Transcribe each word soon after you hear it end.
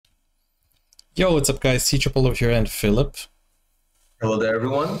Yo, what's up guys, teacherpaul over here and Philip. Hello there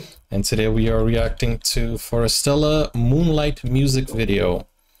everyone. And today we are reacting to FORESTELLA Moonlight music video.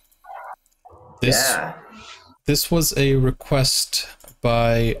 This was a request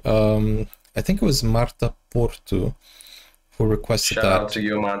by, I think it was Marta Porto who requested that. Shout out to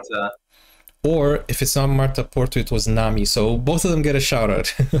you, Marta. Or if it's not Marta Porto, it was Nami. So both of them get a shout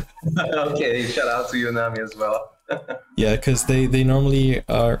out. Okay, shout out to you, Nami, as well. Yeah, because they normally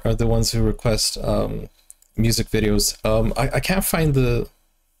are the ones who request music videos. I can't find the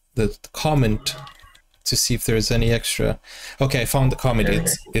comment to see if there's any extra. Okay, I found the comment.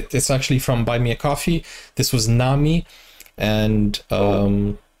 It's actually from Buy Me a Coffee. This was Nami, and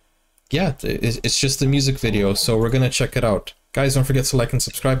yeah, it's just the music video, so we're gonna check it out. Guys, don't forget to like and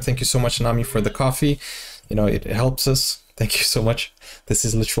subscribe. Thank you so much, Nami, for the coffee. You know, it helps us. Thank you so much. This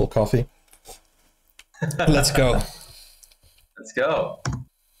is literal coffee. Let's go. Let's go.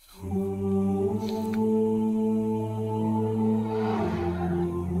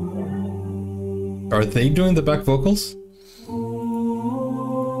 Are they doing the back vocals?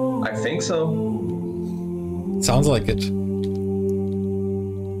 I think so. Sounds like it.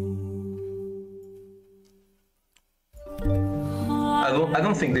 I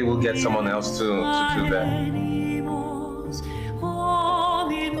don't think they will get someone else to do that.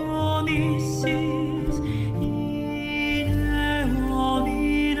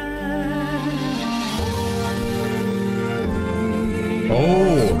 Oh.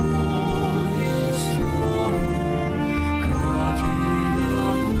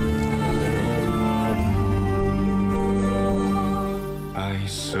 I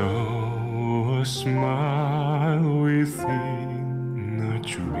saw a smile within a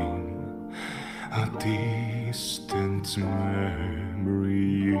dream, a distant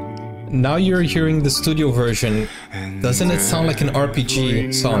memory. Now you're hearing the studio version. Doesn't it sound like an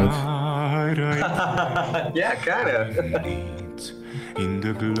RPG song? Yeah, kinda.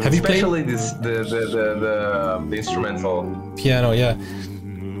 Have you Especially played the instrumental piano? Yeah.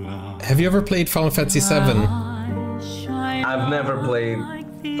 Have you ever played Final Fantasy VII? I've never played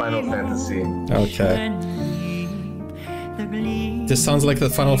Final Fantasy. Okay. This sounds like the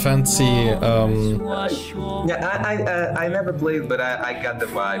Final Fantasy. Yeah, I never played, but I got the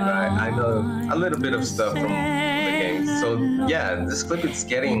vibe. I know a little bit of stuff from the game. So yeah, this clip is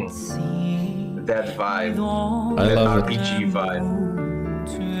getting that vibe, that love RPG vibe.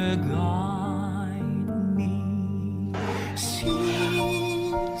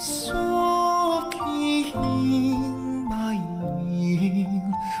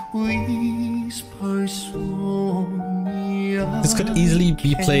 This could easily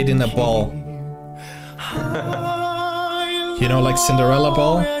be played in a ball. You know, like Cinderella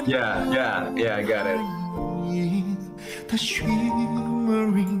ball? Yeah, I got it. The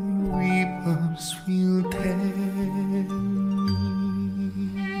shimmering ripples will tell me.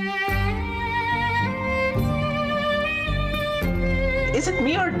 Is it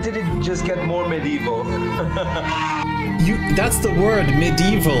me or did it just get more medieval? That's the word,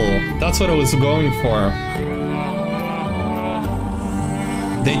 medieval. That's what I was going for.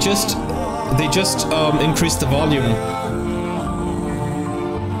 They just increased the volume.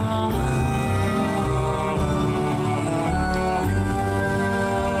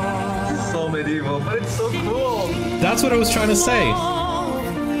 This is so medieval, but it's so cool. That's what I was trying to say.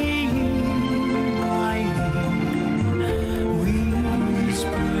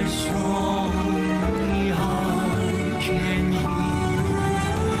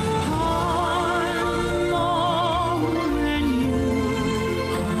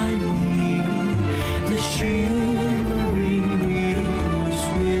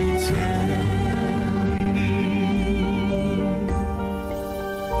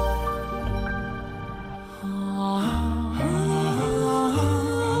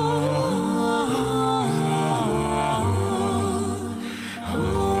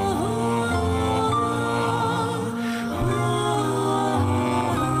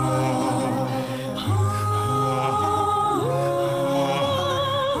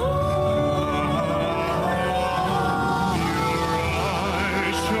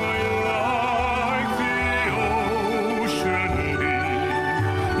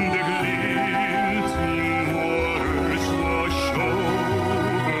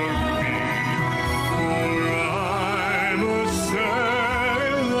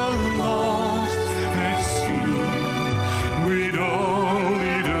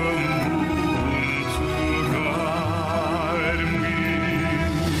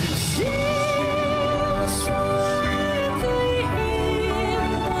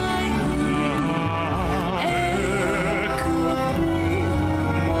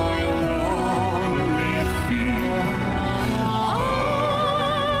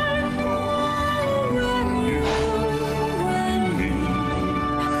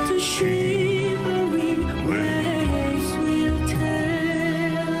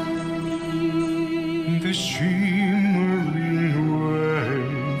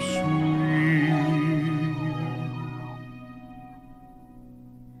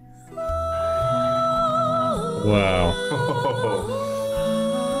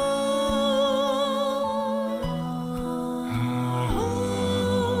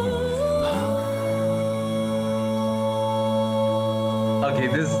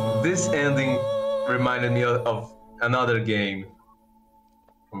 this ending reminded me of another game.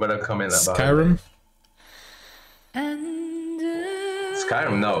 But I'll comment about Skyrim?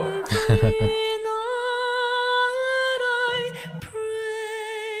 Skyrim, no.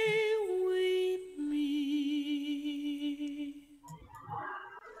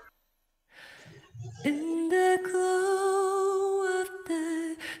 In the glow of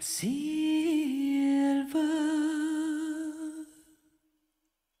the silver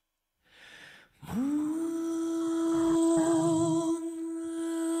moonlight.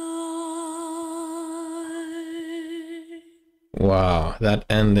 Wow, that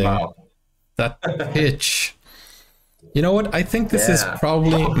ending. Wow. That pitch. You know what? I think this is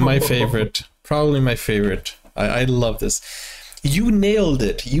probably my favorite. Probably my favorite. I love this. You nailed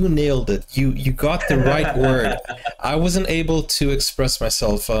it. You nailed it. You got the right word. I wasn't able to express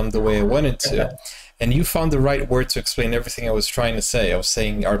myself the way I wanted to. And you found the right word to explain everything I was trying to say. I was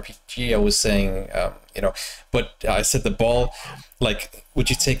saying RPG. I was saying, you know, but I said the ball. Like,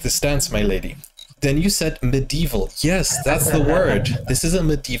 would you take the stance, my lady? Then you said medieval. Yes, that's the word. This is a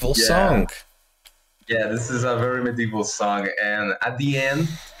medieval song. Yeah, this is a very medieval song. And at the end,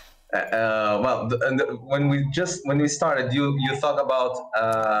 when we started, you thought about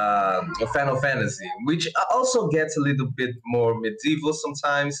Final Fantasy, which also gets a little bit more medieval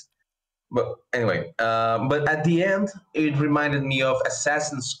sometimes. But anyway, but at the end, it reminded me of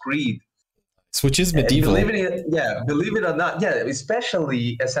Assassin's Creed. Which is medieval. Believe it or not,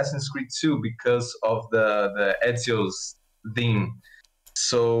 especially Assassin's Creed 2 because of the Ezio's theme.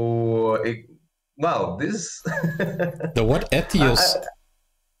 So, this... The what? Ezio's?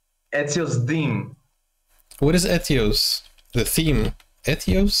 Ezio's theme. What is Ezio's? The theme?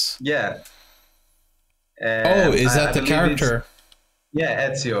 Ezio's? Yeah. Oh, is that the character? Yeah,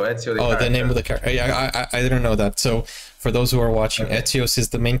 Ezio. The name of the character. I didn't know that. So, for those who are watching, Ezio is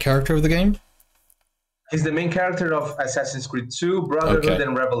the main character of the game? He's the main character of Assassin's Creed 2, Brotherhood,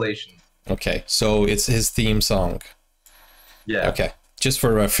 and Revelation. Okay, so it's his theme song. Yeah. Okay, just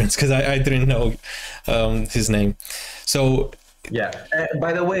for reference, because I didn't know his name. So... Yeah.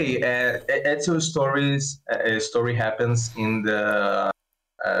 By the way, Ezio's story happens in the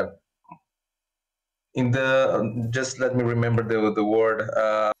just let me remember the word.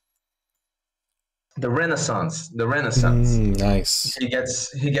 The Renaissance. Nice. He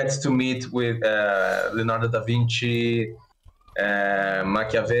gets to meet with Leonardo da Vinci,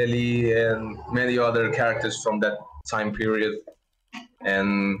 Machiavelli, and many other characters from that time period,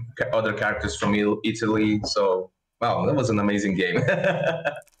 and other characters from Italy. So, wow, that was an amazing game.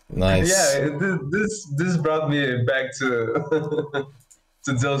 Nice. Yeah, this brought me back to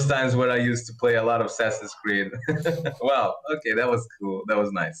to those times where I used to play a lot of Assassin's Creed. Wow. Okay, that was cool. That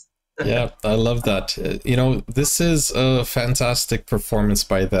was nice. Yeah, I love that. You know, this is a fantastic performance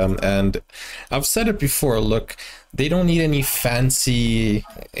by them, and I've said it before, look, they don't need any fancy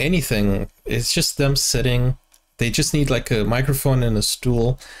anything. It's just them sitting. They just need like a microphone and a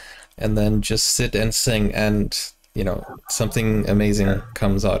stool, and then just sit and sing, and you know, something amazing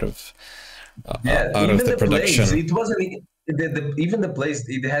comes out of the production. Plays, it wasn't even the place.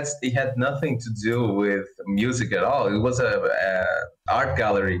 It had nothing to do with music at all. It was a art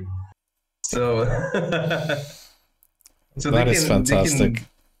gallery. So, that is fantastic.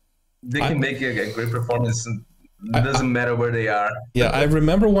 They can make a great performance. It doesn't matter where they are. Yeah, I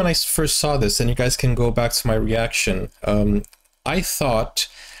remember when I first saw this, and you guys can go back to my reaction. I thought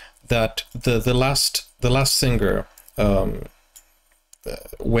that the last singer,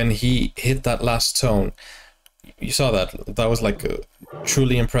 when he hit that last tone, you saw that was like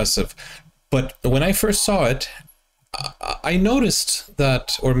truly impressive. But when I first saw it, I noticed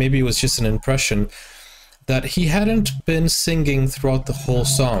that, or maybe it was just an impression, that he hadn't been singing throughout the whole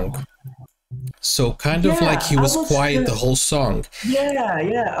song. So kind of like he was quiet the whole song.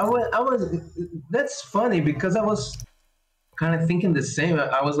 Yeah. I was. That's funny because I was kind of thinking the same.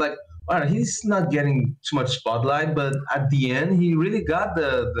 I was like, wow, he's not getting too much spotlight, but at the end, he really got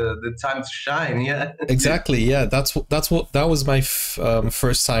the time to shine. Yeah. Exactly. Yeah. That was my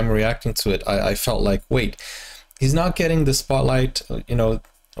first time reacting to it. I felt like, wait, he's not getting the spotlight. You know,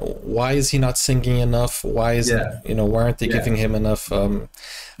 why is he not singing enough? Why is why aren't they giving him enough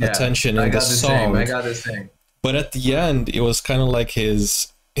attention in the song? I got the same. But at the end, it was kind of like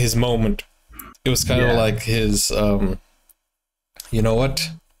his moment. It was kind of like his you know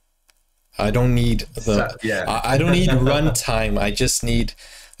what? I don't need I don't need runtime. I just need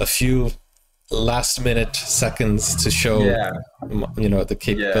a few last minute seconds to show you know, the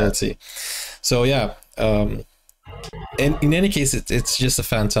capability. So yeah, and in any case, it's just a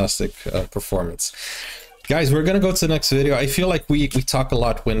fantastic performance. Guys, we're gonna go to the next video. I feel like we talk a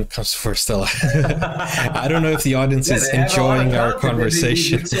lot when it comes to FORESTELLA. I don't know if the audience is they have a lot enjoying of our content.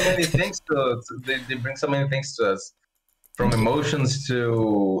 conversation. They bring so many things to us, from emotions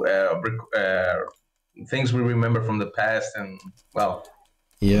to things we remember from the past, and well,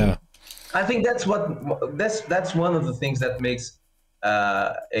 Yeah. I think that's one of the things that makes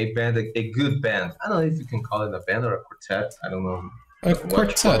a band a good band. I don't know if you can call it a band or a quartet. I don't know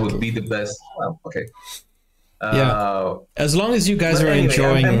what would be the best. Well, okay. Yeah. As long as you guys are anyway,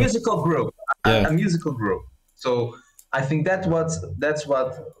 enjoying a musical group, Yeah. a musical group. So I think that's what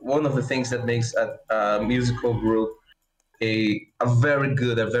one of the things that makes a musical group a very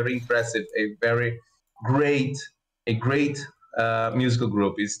good, a very impressive, a very great musical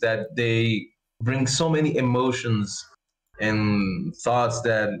group is that they bring so many emotions and thoughts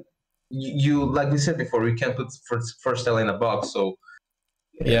that you like we said before, we can't put FORESTELLA in a box. So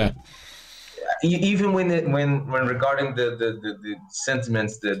yeah. Even when regarding the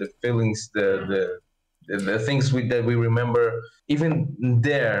sentiments, the feelings, the things that we remember, even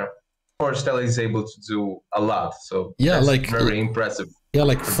there, FORESTELLA is able to do a lot. So Yeah, that's like very impressive. Yeah,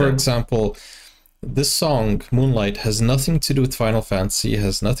 like for example, this song Moonlight has nothing to do with Final Fantasy,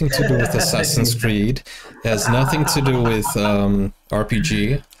 has nothing to do with Assassin's Creed, has nothing to do with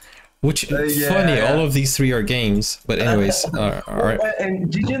RPG. Which funny, all of these three are games, but anyways.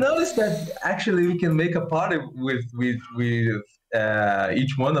 And did you notice that actually we can make a party with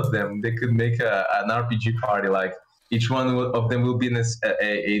each one of them? They could make an RPG party, like each one of them will be in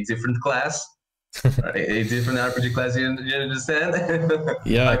a different class, a different RPG class. You understand?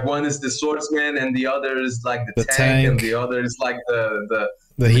 Yeah. Like one is the swordsman, and the other is like the tank, and the other is like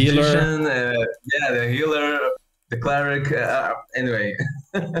the healer. magician, the healer. The cleric, anyway.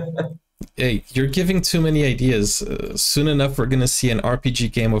 Hey, you're giving too many ideas. Soon enough, we're gonna see an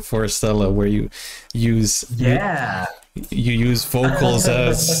RPG game of FORESTELLA where you use you use vocals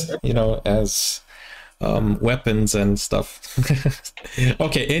as as weapons and stuff.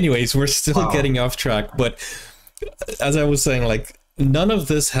 Okay. Anyways, we're still getting off track, but as I was saying, like none of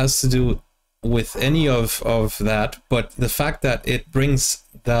this has to do with any of that, but the fact that it brings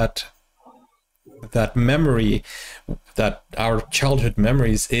that memory, that our childhood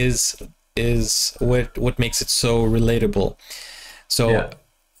memories is what makes it so relatable. So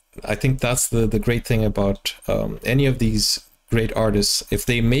I think that's the great thing about any of these great artists. If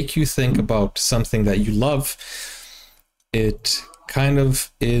they make you think about something that you love, it kind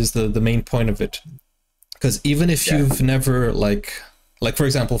of is the main point of it. Because even if you've never like for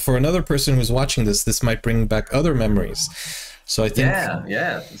example, for another person who's watching this might bring back other memories. So I think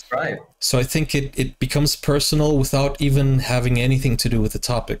that's right. So I think it becomes personal without even having anything to do with the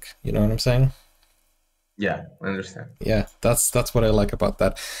topic. You know what I'm saying? Yeah, I understand. Yeah, that's what I like about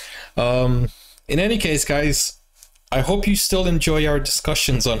that. In any case, guys, I hope you still enjoy our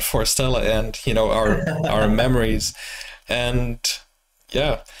discussions on FORESTELLA and our memories. And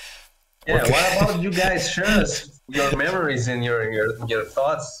yeah. What about you guys? Share us your memories and your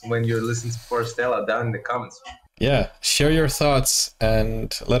thoughts when you're listening to FORESTELLA down in the comments. Yeah, share your thoughts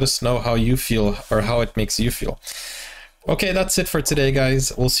and let us know how you feel or how it makes you feel. Okay, that's it for today,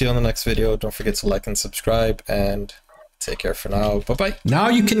 guys. We'll see you on the next video. Don't forget to like and subscribe, and take care for now. Bye-bye. Now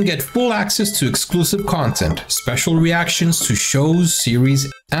you can get full access to exclusive content, special reactions to shows,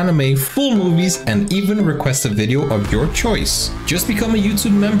 series, anime, full movies, and even request a video of your choice. Just become a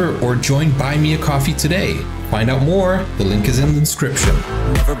YouTube member or join Buy Me a Coffee today. Find out more, the link is in the description.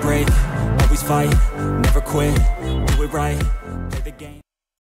 Never break, always fight, never quit, do it right, play the game.